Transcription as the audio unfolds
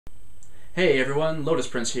Hey everyone, Lotus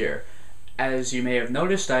Prince here. As you may have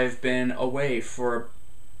noticed, I've been away for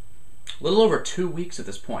a little over 2 weeks at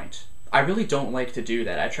this point. I really don't like to do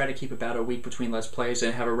that. I try to keep about a week between Let's Plays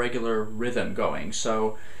and have a regular rhythm going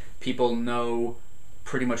so people know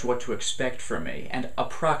pretty much what to expect from me and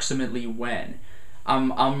approximately when.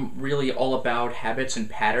 I'm really all about habits and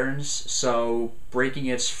patterns, so breaking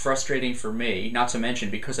it's frustrating for me, not to mention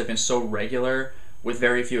because I've been so regular with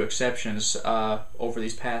very few exceptions over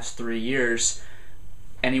these past 3 years.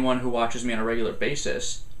 Anyone who watches me on a regular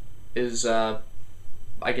basis is, I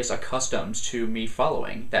guess, accustomed to me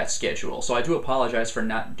following that schedule. So I do apologize for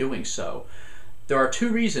not doing so. There are two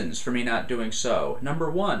reasons for me not doing so.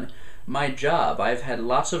 Number one, my job. I've had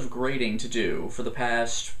lots of grading to do for the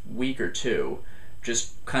past week or two,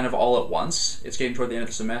 just kind of all at once. It's getting toward the end of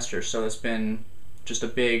the semester, so it's been just a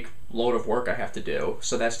big load of work I have to do,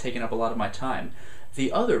 so that's taken up a lot of my time.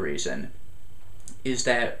 The other reason is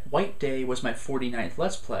that White Day was my 49th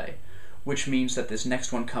Let's Play, which means that this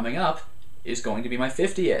next one coming up is going to be my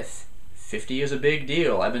 50th. 50 is a big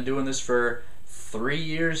deal. I've been doing this for 3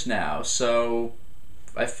 years now, so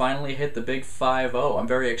I finally hit the big 5-0. I'm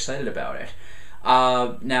very excited about it.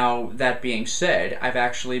 Now, that being said, I've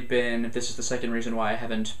actually been, this is the second reason why I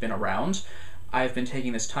haven't been around, I've been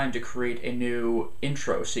taking this time to create a new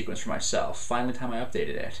intro sequence for myself. Finally time I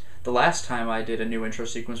updated it. The last time I did a new intro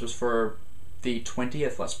sequence was for the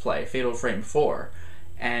 20th Let's Play, Fatal Frame 4,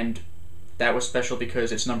 and that was special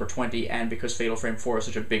because it's number 20 and because Fatal Frame 4 is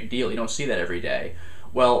such a big deal. You don't see that every day.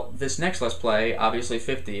 Well, this next Let's Play, obviously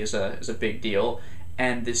 50, is a big deal,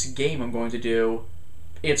 and this game I'm going to do,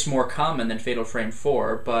 it's more common than Fatal Frame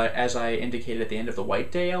 4, but as I indicated at the end of the White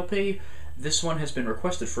Day LP, this one has been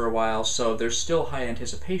requested for a while, so there's still high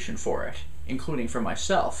anticipation for it, including from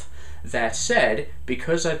myself. That said,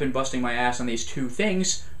 because I've been busting my ass on these two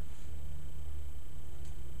things,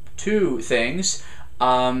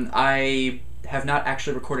 I have not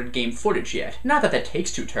actually recorded game footage yet. Not that that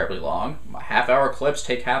takes too terribly long. Half-hour clips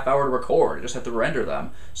take half-hour to record. I just have to render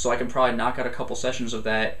them, so I can probably knock out a couple sessions of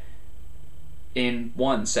that in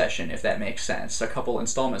one session, if that makes sense. A couple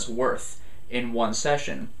installments worth in one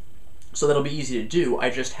session. So that'll be easy to do, I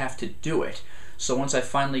just have to do it. So once I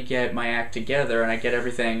finally get my act together and I get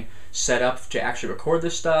everything set up to actually record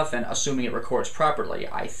this stuff, and assuming it records properly,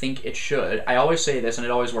 I think it should. I always say this and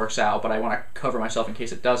it always works out, but I want to cover myself in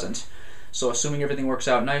case it doesn't. So assuming everything works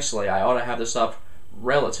out nicely, I ought to have this up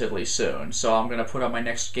relatively soon. So I'm going to put out my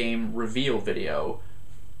next game reveal video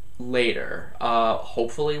later.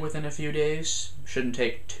 Hopefully within a few days. Shouldn't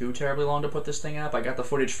take too terribly long to put this thing up. I got the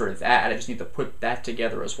footage for that. I just need to put that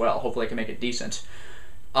together as well. Hopefully I can make it decent.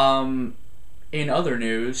 In other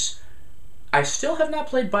news, I still have not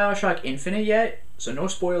played BioShock Infinite yet, so no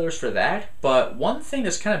spoilers for that, but one thing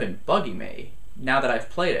that's kind of been bugging me now that I've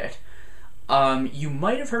played it, you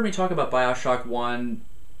might have heard me talk about BioShock 1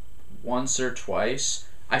 once or twice.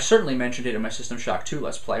 I certainly mentioned it in my System Shock 2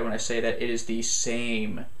 Let's Play when I say that it is the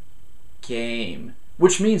same game,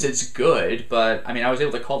 which means it's good, but I mean, I was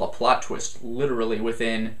able to call the plot twist literally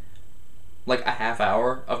within like a half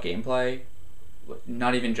hour of gameplay.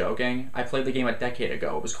 Not even joking. I played the game a decade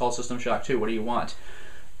ago. It was called System Shock 2. What do you want?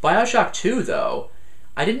 BioShock 2, though,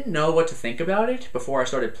 I didn't know what to think about it before I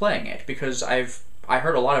started playing it, because I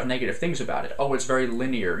heard a lot of negative things about it. Oh, it's very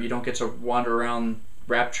linear. You don't get to wander around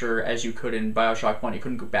Rapture as you could in BioShock 1. You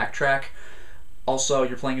couldn't go backtrack. Also,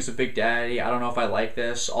 you're playing as a Big Daddy. I don't know if I like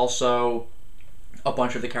this. Also, a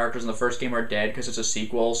bunch of the characters in the first game are dead because it's a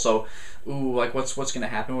sequel, so, ooh, like, what's going to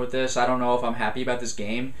happen with this? I don't know if I'm happy about this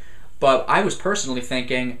game. But I was personally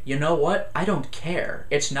thinking, you know what? I don't care.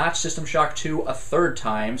 It's not System Shock 2 a third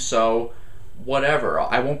time, so whatever.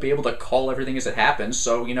 I won't be able to call everything as it happens,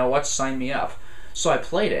 so you know what? Sign me up. So I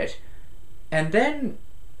played it, and then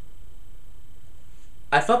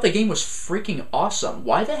I thought the game was freaking awesome.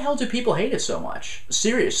 Why the hell do people hate it so much?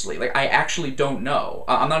 Seriously, like, I actually don't know.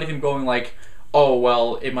 I'm not even going like, oh,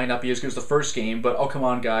 well, it might not be as good as the first game, but oh, come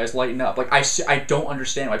on, guys, lighten up. Like, I don't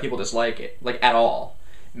understand why people dislike it, like, at all.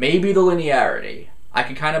 Maybe the linearity. I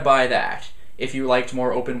can kind of buy that. If you liked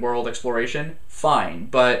more open world exploration, fine.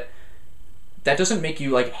 But that doesn't make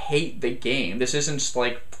you, like, hate the game. This isn't,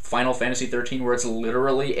 like, Final Fantasy 13 where it's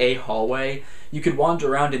literally a hallway. You could wander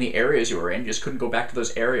around in the areas you were in. You just couldn't go back to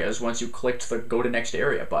those areas once you clicked the Go to Next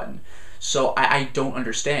Area button. So I don't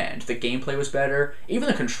understand. The gameplay was better. Even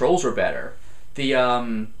the controls were better.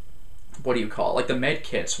 The, what do you call it? Like, the med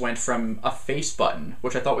kits went from a face button,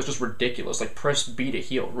 which I thought was just ridiculous, like press B to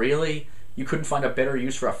heal. Really? You couldn't find a better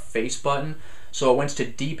use for a face button? So it went to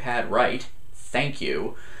D-pad right. Thank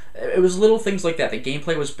you. It was little things like that. The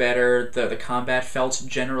gameplay was better, the combat felt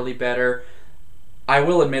generally better. I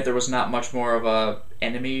will admit there was not much more of a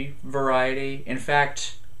enemy variety. In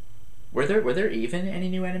fact, were there even any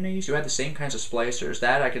new enemies? You had the same kinds of splicers.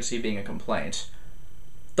 That I could see being a complaint.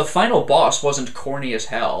 The final boss wasn't corny as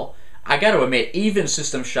hell. I gotta admit, even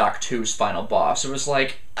System Shock 2's final boss, it was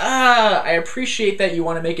like, I appreciate that you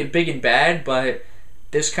want to make it big and bad, but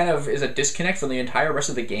this kind of is a disconnect from the entire rest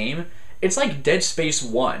of the game. It's like Dead Space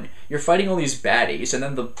 1. You're fighting all these baddies, and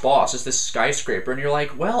then the boss is this skyscraper, and you're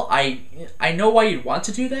like, well, I know why you'd want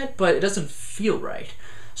to do that, but it doesn't feel right.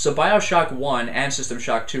 So Bioshock 1 and System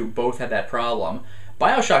Shock 2 both had that problem.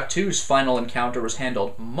 Bioshock 2's final encounter was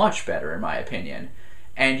handled much better, in my opinion.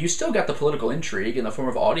 And you still got the political intrigue in the form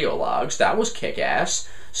of audio logs. That was kick-ass.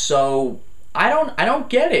 So, I don't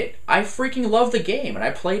get it. I freaking love the game, and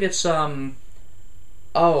I played its,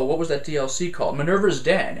 oh, what was that DLC called? Minerva's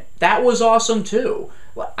Den. That was awesome, too.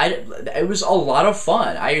 It was a lot of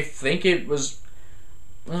fun. I think it was...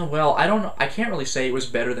 Well, I can't really say it was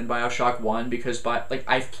better than Bioshock 1, because,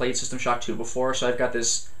 I've played System Shock 2 before, so I've got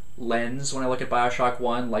this lens when I look at Bioshock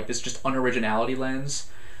 1, like this just unoriginality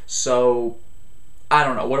lens. So, I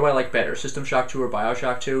don't know. What do I like better, System Shock 2 or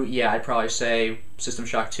Bioshock 2? Yeah, I'd probably say System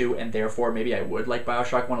Shock 2, and therefore maybe I would like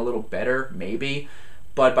Bioshock 1 a little better, maybe.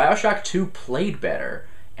 But Bioshock 2 played better,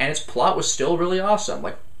 and its plot was still really awesome.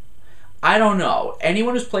 Like, I don't know.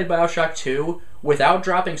 Anyone who's played Bioshock 2, without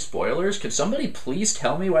dropping spoilers, could somebody please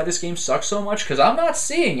tell me why this game sucks so much? Because I'm not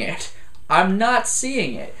seeing it. I'm not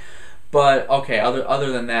seeing it. But, okay,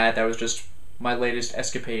 other than that, that was just my latest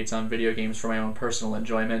escapades on video games for my own personal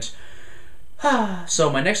enjoyment.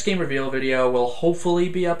 So my next game reveal video will hopefully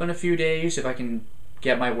be up in a few days if I can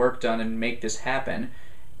get my work done and make this happen.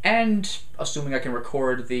 And assuming I can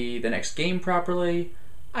record the next game properly,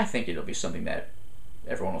 I think it'll be something that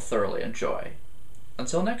everyone will thoroughly enjoy.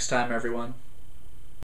 Until next time, everyone.